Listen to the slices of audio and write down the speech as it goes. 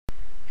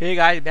Hey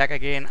guys, back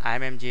again.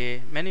 I'm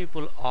MJ. Many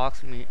people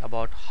ask me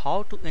about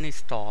how to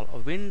install a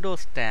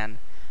Windows 10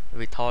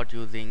 without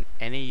using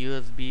any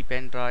USB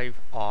pen drive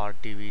or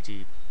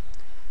DVD.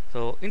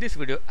 So in this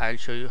video I'll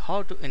show you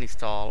how to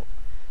install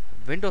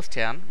Windows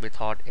 10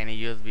 without any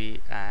USB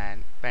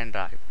and pen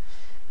drive.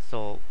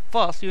 So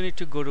first you need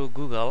to go to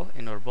Google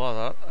in your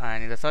browser,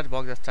 and in the search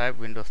box just type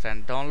Windows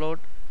 10 download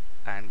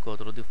and go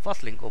through the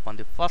first link. Open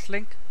the first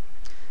link.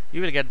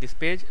 You will get this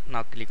page.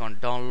 Now click on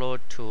download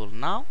tool.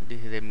 Now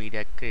this is a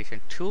media creation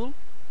tool,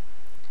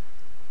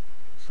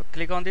 so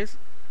click on this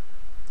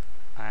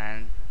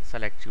and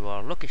select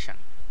your location.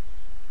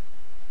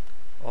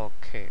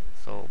 Okay,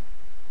 so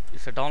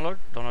it's a download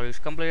is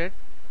completed,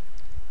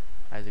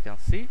 as you can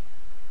see.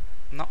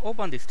 Now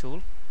open this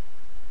tool,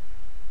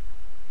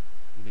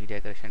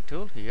 media creation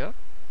tool. Here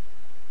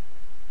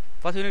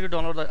first you need to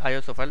download the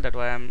ISO file. That's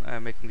why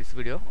I'm making this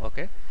video.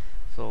 Okay,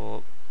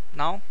 so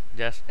now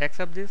just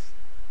accept this.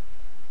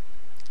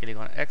 Click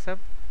on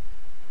accept.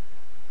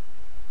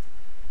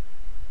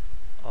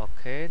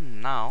 Okay,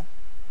 now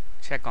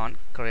check on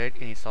create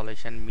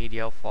installation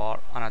media for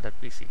another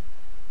PC.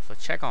 So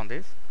check on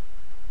this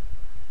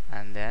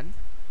and then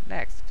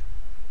next.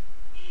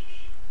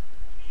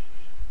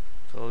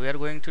 So we are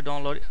going to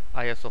download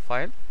ISO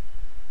file,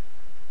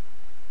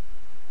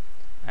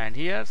 and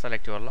here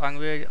select your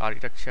language,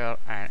 architecture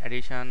and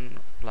edition.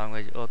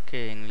 Language,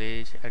 okay,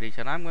 English.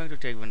 Edition, I'm going to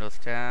take Windows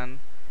 10,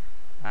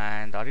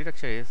 and the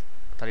architecture is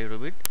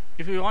 32-bit.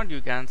 If you want, you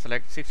can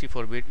select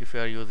 64-bit if you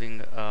are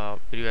using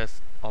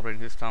previous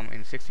operating system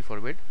in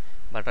 64-bit,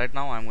 but right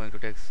now I'm going to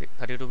take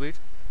 32-bit.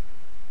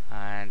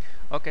 And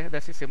okay,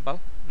 that's it, simple.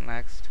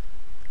 Next,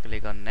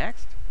 click on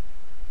next.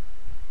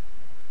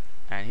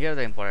 And here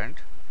the important,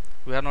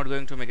 we are not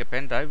going to make a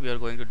pen drive, we are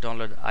going to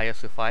download the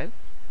ISO file.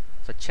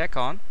 So check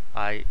on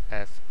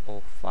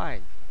ISO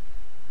file.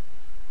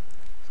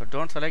 So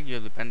don't select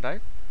USB pen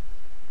drive,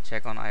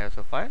 check on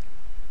ISO file.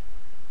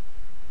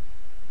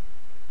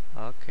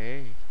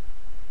 Okay,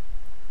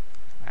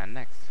 and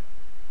next.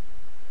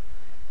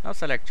 Now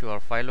select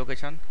your file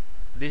location.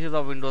 This is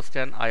a Windows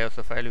 10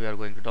 ISO file we are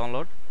going to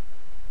download.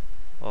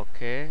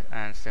 Okay,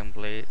 and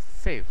simply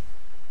save.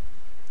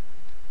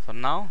 So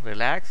now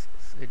relax,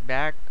 sit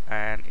back,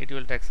 and it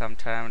will take some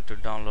time to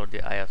download the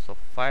ISO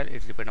file.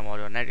 It depends on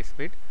your net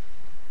speed.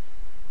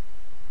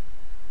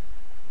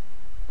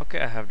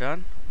 Okay, I have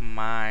done.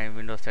 My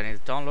Windows 10 is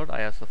download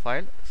ISO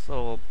file.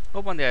 So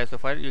open the ISO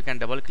file. You can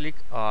double click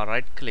or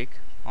right click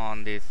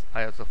on this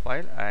ISO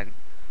file and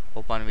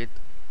open with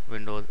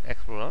Windows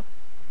Explorer.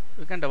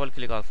 You can double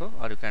click also,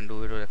 or you can do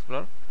Windows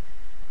Explorer.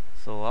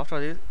 So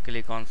after this,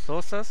 click on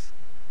sources,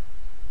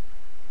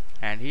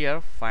 and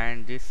here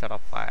find this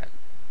setup file.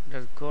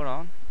 Just go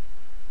down.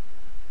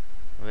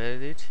 Where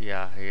is it?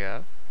 Yeah,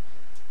 here.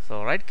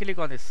 So right click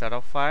on this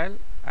setup file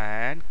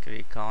and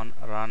click on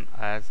run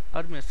as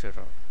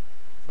administrator.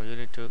 So you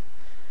need to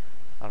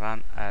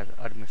run as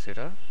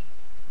administrator.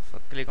 So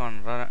click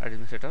on run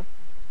administrator.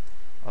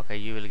 Okay,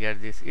 you will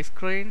get this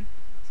screen.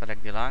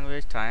 Select the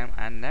language, time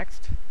and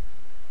next.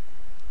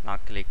 Now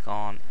click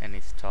on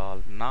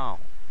install now.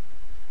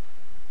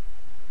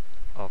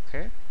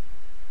 Okay,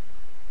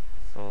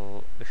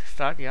 so let's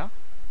start. Yeah,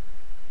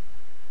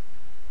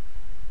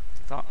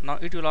 so now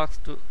it will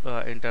ask to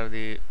enter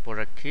the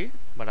product key,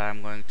 but I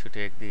am going to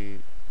take the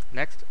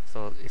next.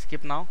 So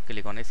skip now,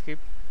 click on skip,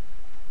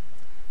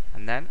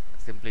 and then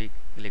simply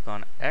click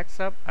on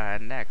accept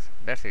and next.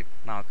 That's it.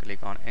 Now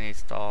click on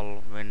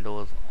install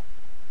Windows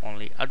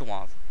only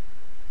advanced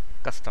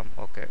custom.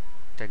 Okay,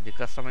 take the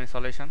custom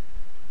installation.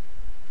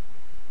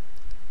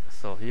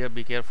 So here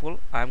be careful,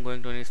 I am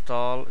going to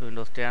install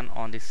Windows 10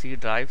 on the C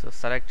drive. So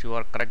select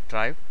your correct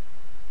drive,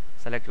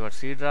 select your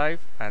C drive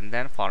and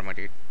then format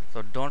it.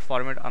 So don't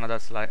format another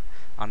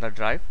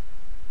drive.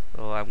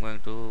 So I'm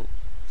going to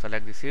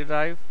select the C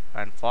drive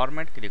and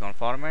format, click on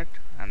format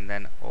and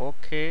then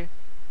OK.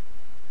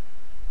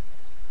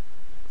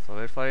 So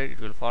wait for it, it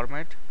will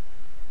format.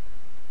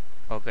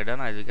 Okay,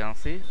 done. As you can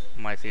see,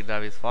 my C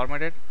drive is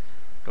formatted.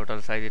 Total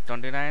size is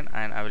 29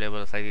 and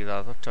available size is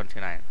also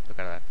 29. Look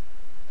at that.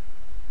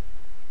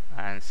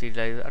 And C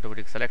drive is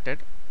automatically selected.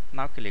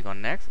 Now click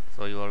on next.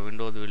 So your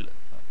Windows will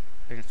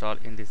install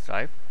in this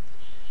drive.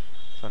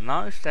 So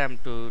now it's time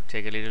to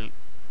take a little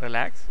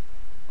relax.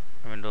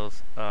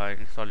 Windows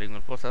installing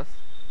will process.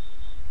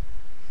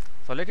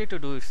 So let it to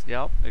do its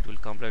job. It will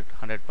complete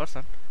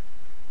 100%.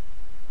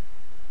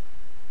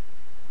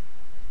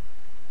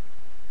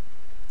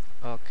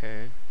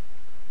 Okay.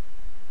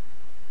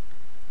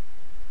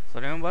 So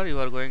remember, you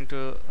are going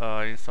to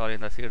install in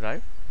the C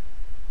drive.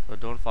 So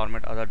don't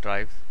format other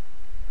drives.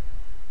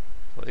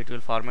 So it will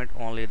format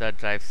only the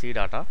drive C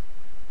data.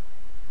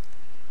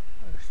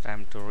 It's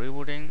time to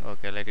rebooting.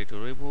 Okay, let it to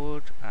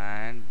reboot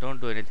and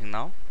don't do anything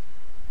now.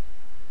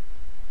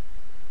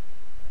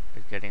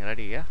 It's getting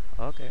ready. Yeah.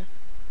 Okay.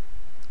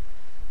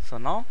 So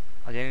now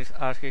again it's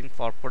asking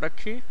for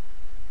product key.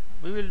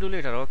 We will do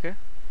later. Okay.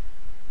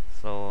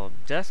 So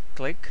just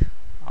click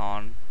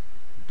on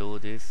do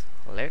this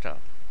later,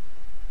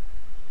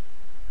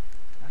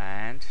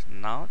 and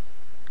now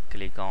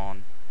click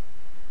on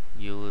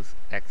use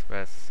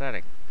express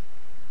setting.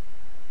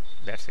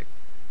 That's it.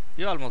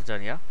 You're almost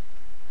done. Yeah,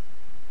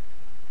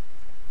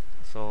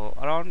 so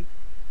around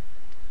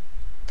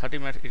 30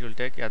 minutes it will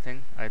take. I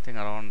think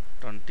around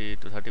 20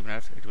 to 30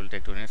 minutes it will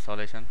take to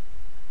installation.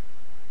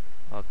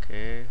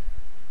 Okay,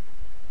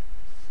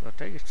 so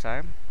take its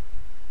time.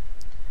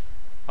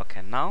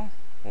 Okay, now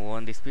move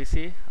on this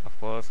PC, of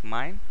course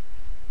mine.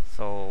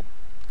 So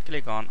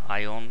click on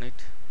I own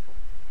it.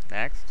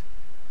 Next.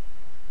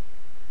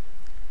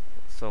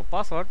 So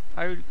password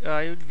I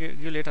will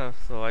give later,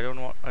 so I don't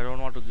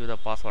want to give the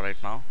password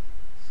right now,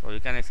 so you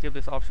can skip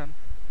this option.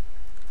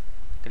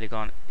 Click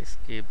on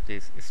skip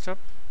this step.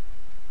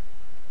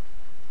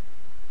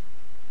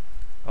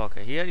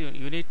 Okay, here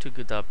you need to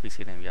give the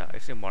PC name. Yeah,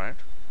 it's important.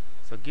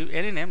 So give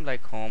any name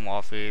like home,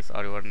 office,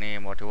 or your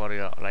name, whatever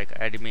you are, like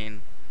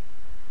admin.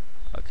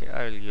 Okay,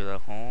 I will give the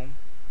home,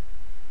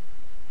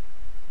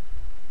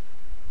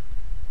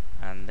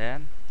 and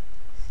then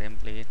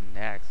simply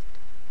next.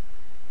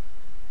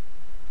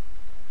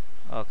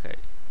 Okay,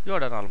 you are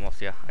done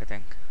almost. Yeah, I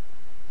think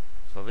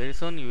so. Very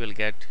soon you will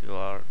get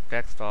your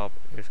desktop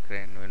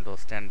screen,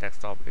 Windows 10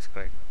 desktop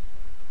screen.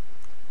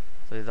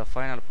 So this is the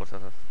final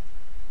process.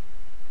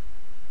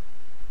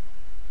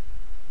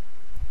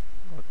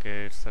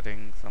 Okay, it's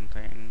setting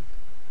something.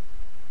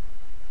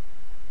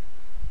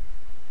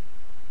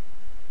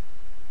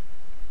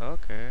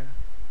 Okay,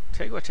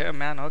 take your time,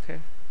 man. Okay,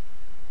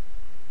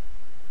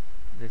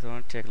 this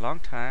won't take long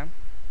time.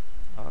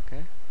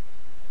 Okay,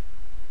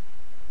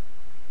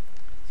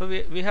 so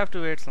we have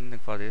to wait something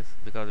for this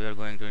because we are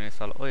going to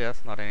install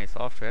OS, not any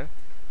software.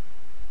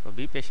 So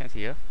be patient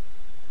here.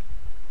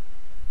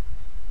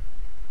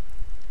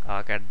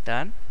 Okay,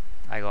 done.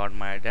 I got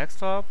my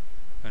desktop,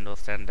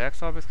 Windows 10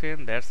 desktop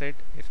screen. That's it.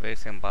 It's very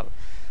simple.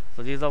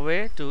 So this is a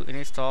way to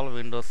install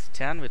Windows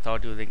 10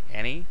 without using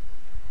any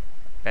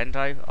pen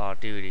drive or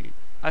DVD.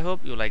 I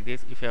hope you like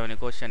this. If you have any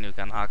question, you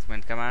can ask me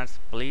in comments.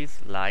 Please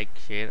like,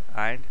 share,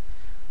 and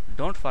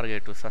don't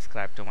forget to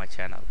subscribe to my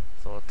channel.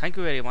 So thank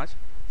you very much.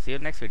 See you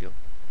next video.